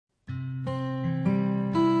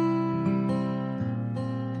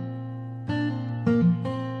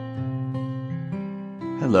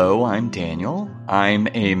Hello, I'm Daniel. I'm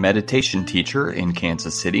a meditation teacher in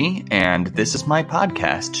Kansas City, and this is my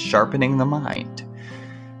podcast, Sharpening the Mind.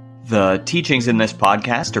 The teachings in this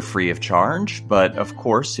podcast are free of charge, but of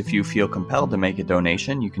course, if you feel compelled to make a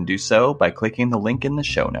donation, you can do so by clicking the link in the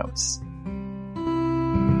show notes.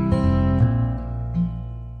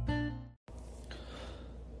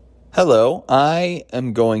 Hello, I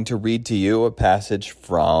am going to read to you a passage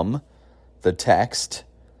from the text,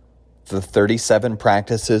 The 37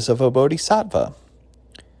 Practices of a Bodhisattva.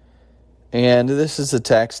 And this is a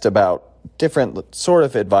text about different sort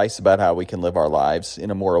of advice about how we can live our lives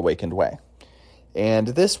in a more awakened way. And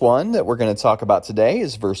this one that we're going to talk about today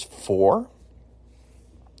is verse 4.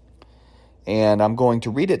 And I'm going to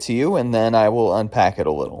read it to you, and then I will unpack it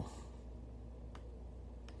a little.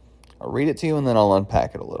 I'll read it to you, and then I'll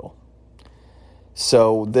unpack it a little.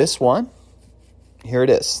 So this one, here it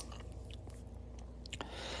is.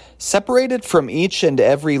 Separated from each and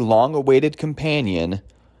every long-awaited companion,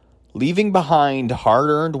 leaving behind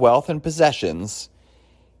hard-earned wealth and possessions,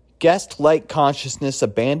 guest-like consciousness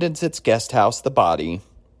abandons its guest house, the body.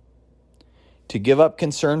 To give up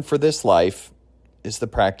concern for this life is the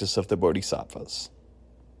practice of the bodhisattvas.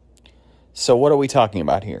 So what are we talking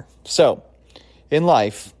about here? So, in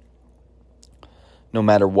life, no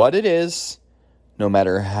matter what it is, no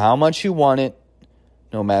matter how much you want it,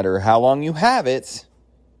 no matter how long you have it,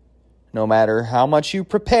 no matter how much you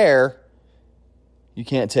prepare, you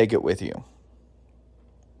can't take it with you.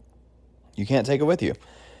 You can't take it with you.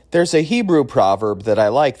 There's a Hebrew proverb that I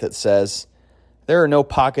like that says, there are no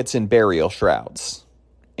pockets in burial shrouds.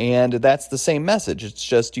 And that's the same message. It's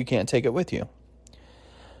just you can't take it with you.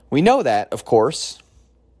 We know that, of course.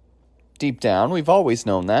 Deep down, we've always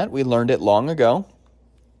known that. We learned it long ago.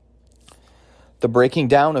 The breaking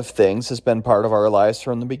down of things has been part of our lives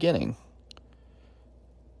from the beginning.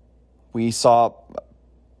 We saw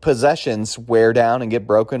possessions wear down and get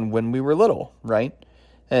broken when we were little, right?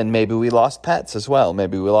 And maybe we lost pets as well.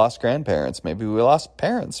 Maybe we lost grandparents. Maybe we lost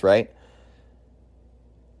parents, right?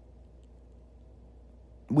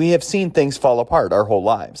 We have seen things fall apart our whole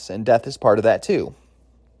lives, and death is part of that too.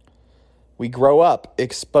 We grow up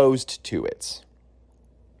exposed to it,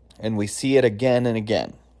 and we see it again and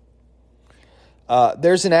again.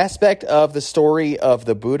 There's an aspect of the story of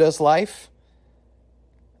the Buddha's life,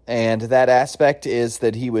 and that aspect is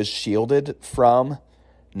that he was shielded from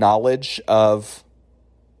knowledge of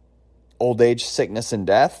old age, sickness, and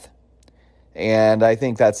death. And I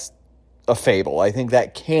think that's a fable. I think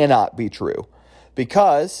that cannot be true,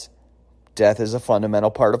 because death is a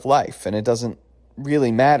fundamental part of life, and it doesn't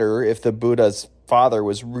really matter if the Buddha's father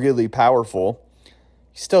was really powerful.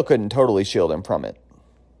 He still couldn't totally shield him from it.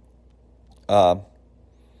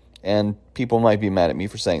 And people might be mad at me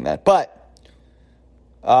for saying that. But,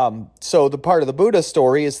 so the part of the Buddha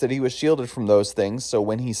story is that he was shielded from those things. So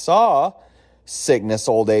when he saw sickness,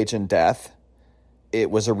 old age, and death,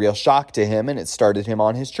 it was a real shock to him, and it started him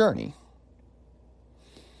on his journey.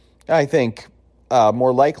 I think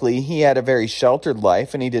more likely he had a very sheltered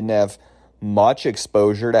life, and he didn't have much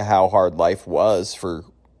exposure to how hard life was for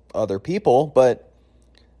other people, but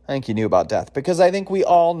I think he knew about death, because I think we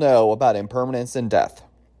all know about impermanence and death.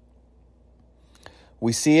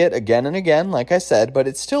 We see it again and again, like I said, but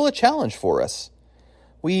it's still a challenge for us.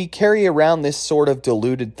 We carry around this sort of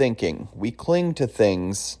deluded thinking. We cling to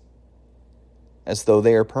things as though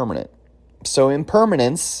they are permanent. So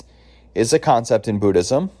impermanence is a concept in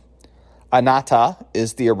Buddhism. Anatta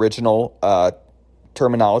is the original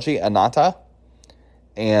terminology, anatta,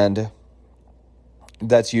 and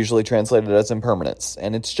that's usually translated as impermanence.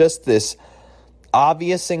 And it's just this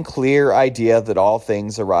obvious and clear idea that all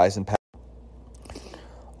things arise and pass.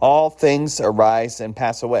 All things arise and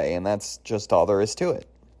pass away, and that's just all there is to it.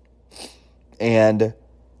 And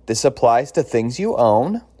this applies to things you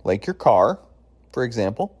own, like your car, for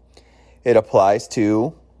example. It applies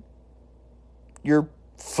to your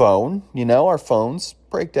phone. You know, our phones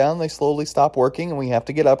break down, they slowly stop working, and we have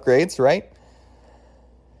to get upgrades, right?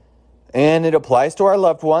 And it applies to our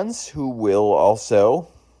loved ones, who will also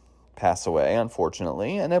pass away,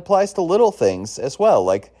 unfortunately. And it applies to little things as well,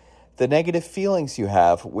 like the negative feelings you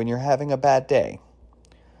have when you're having a bad day,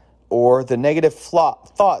 or the negative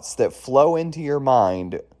thoughts that flow into your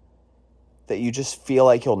mind that you just feel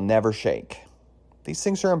like you'll never shake. These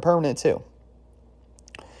things are impermanent too.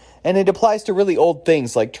 And it applies to really old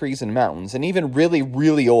things like trees and mountains, and even really,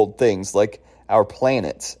 really old things like our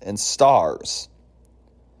planets and stars.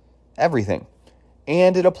 Everything.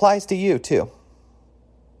 And it applies to you too.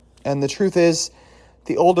 And the truth is,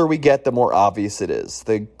 the older we get, the more obvious it is.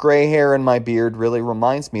 The gray hair in my beard really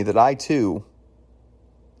reminds me that I too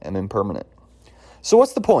am impermanent. So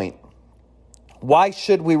what's the point? Why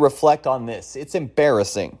should we reflect on this? It's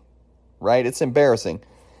embarrassing, right? It's embarrassing.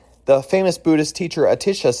 The famous Buddhist teacher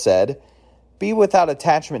Atisha said, "Be without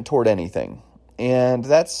attachment toward anything." And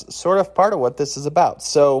that's sort of part of what this is about.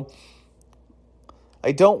 So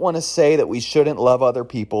I don't want to say that we shouldn't love other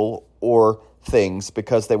people or things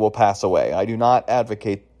because they will pass away. I do not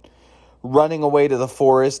advocate running away to the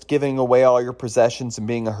forest, giving away all your possessions, and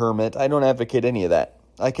being a hermit. I don't advocate any of that.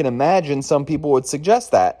 I can imagine some people would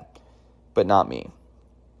suggest that, but not me.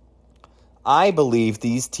 I believe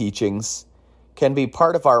these teachings can be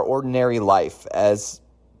part of our ordinary life as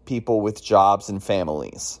people with jobs and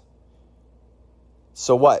families.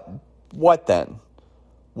 So what? What then?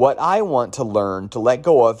 What I want to learn to let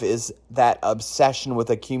go of is that obsession with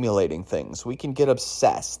accumulating things. We can get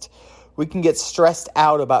obsessed. We can get stressed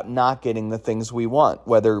out about not getting the things we want,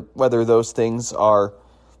 whether those things are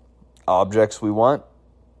objects we want,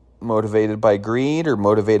 motivated by greed or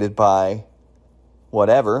motivated by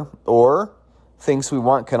whatever, or things we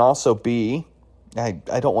want can also be, I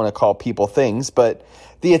don't want to call people things, but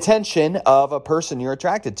the attention of a person you're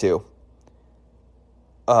attracted to.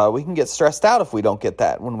 We can get stressed out if we don't get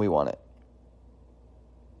that when we want it.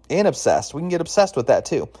 And obsessed. We can get obsessed with that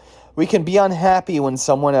too. We can be unhappy when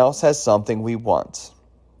someone else has something we want.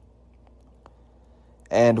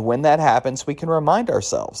 And when that happens, we can remind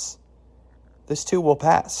ourselves, this too will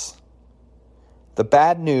pass. The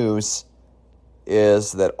bad news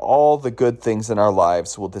is that all the good things in our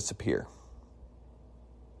lives will disappear.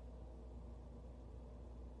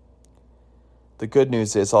 The good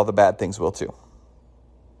news is all the bad things will too.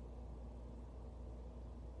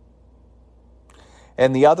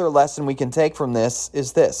 And the other lesson we can take from this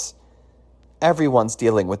is this. Everyone's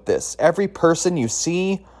dealing with this. Every person you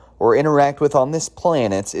see or interact with on this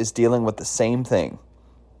planet is dealing with the same thing.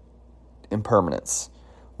 Impermanence.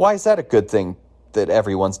 Why is that a good thing that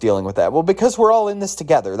everyone's dealing with that? Well, because we're all in this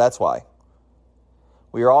together. That's why.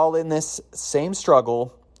 We are all in this same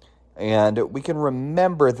struggle, and we can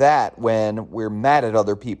remember that when we're mad at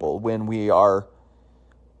other people, when we are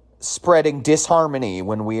spreading disharmony,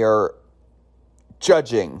 when we are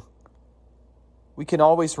judging. We can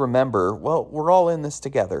always remember, well, we're all in this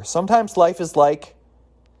together. Sometimes life is like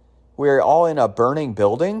we're all in a burning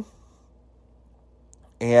building,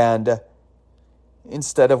 and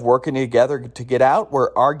instead of working together to get out,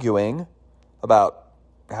 we're arguing about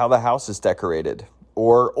how the house is decorated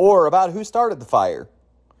or about who started the fire.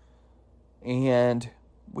 And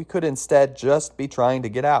we could instead just be trying to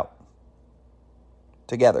get out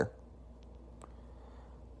together.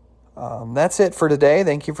 That's it for today.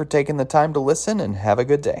 Thank you for taking the time to listen, and have a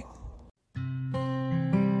good day.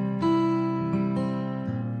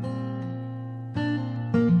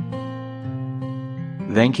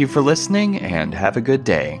 Thank you for listening, and have a good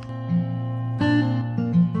day.